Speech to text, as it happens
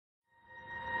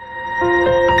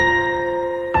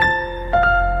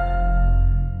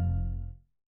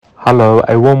Hello,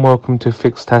 a warm welcome to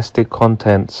FIXtastic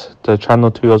Contents, the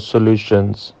channel to your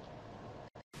solutions.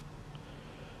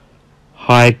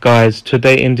 Hi guys,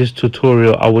 today in this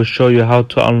tutorial I will show you how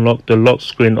to unlock the lock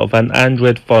screen of an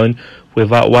Android phone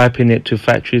without wiping it to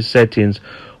factory settings.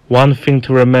 One thing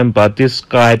to remember, this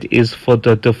guide is for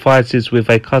the devices with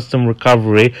a custom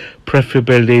recovery,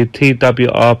 preferably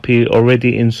TWRP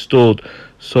already installed.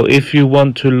 So if you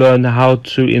want to learn how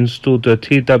to install the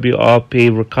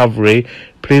TWRP recovery,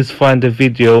 please find a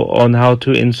video on how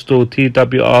to install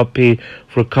TWRP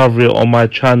recovery on my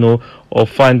channel, or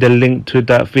find a link to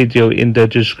that video in the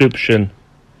description.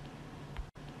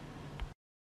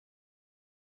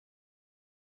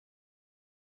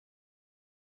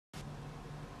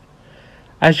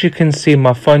 As you can see,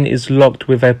 my phone is locked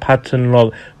with a pattern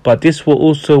lock, but this will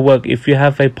also work if you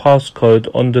have a passcode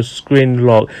on the screen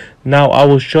lock. Now I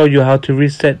will show you how to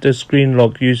reset the screen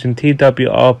lock using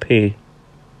TWRP.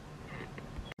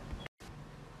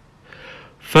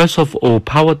 First of all,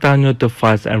 power down your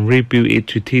device and reboot it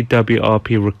to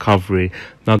TWRP recovery.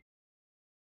 Now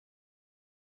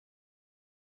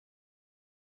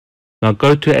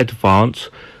go to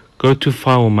Advanced, go to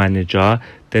File Manager,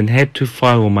 then head to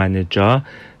File Manager.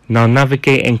 Now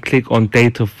navigate and click on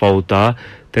Data folder,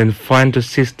 then find the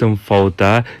System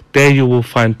folder. There you will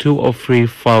find 2 or 3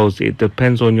 files, it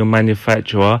depends on your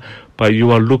manufacturer, but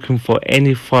you are looking for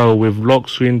any file with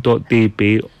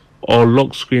lockscreen.db or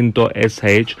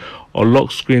lockscreen.sh or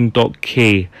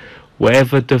lockscreen.key.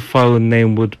 Whatever the file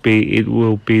name would be, it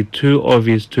will be too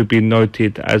obvious to be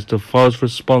noted as the files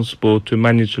responsible to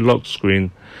manage the lock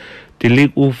screen.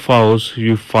 Delete all files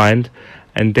you find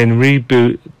and then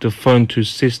reboot the phone to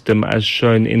system as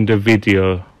shown in the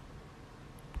video.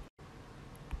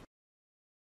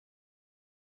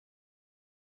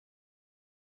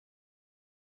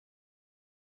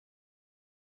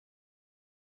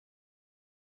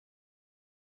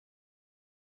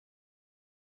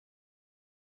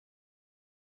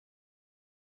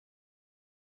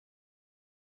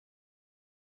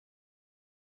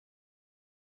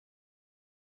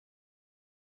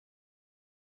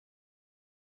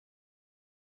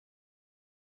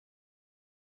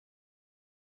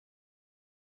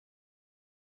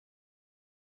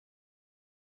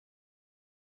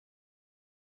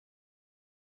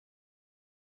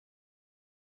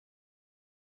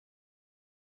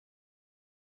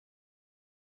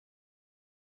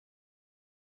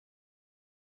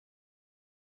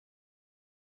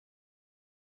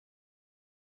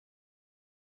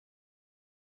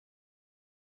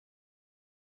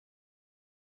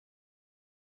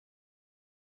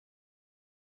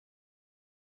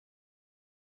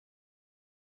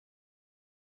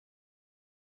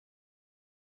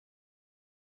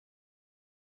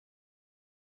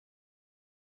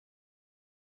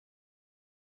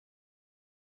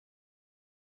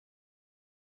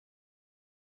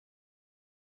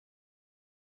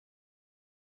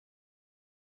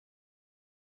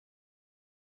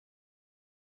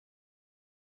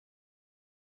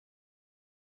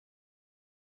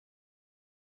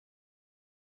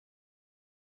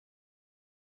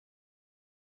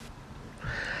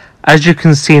 As you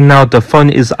can see now, the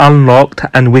phone is unlocked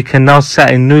and we can now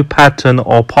set a new pattern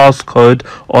or passcode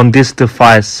on this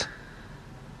device.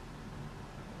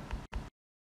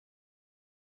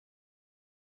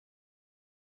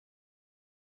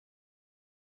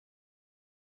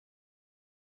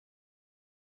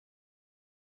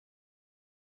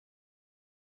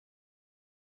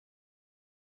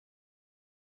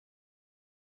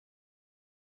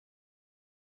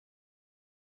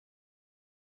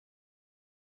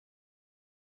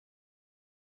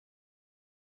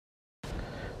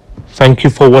 Thank you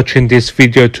for watching this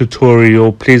video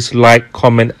tutorial. Please like,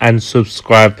 comment and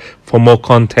subscribe for more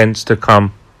contents to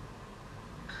come.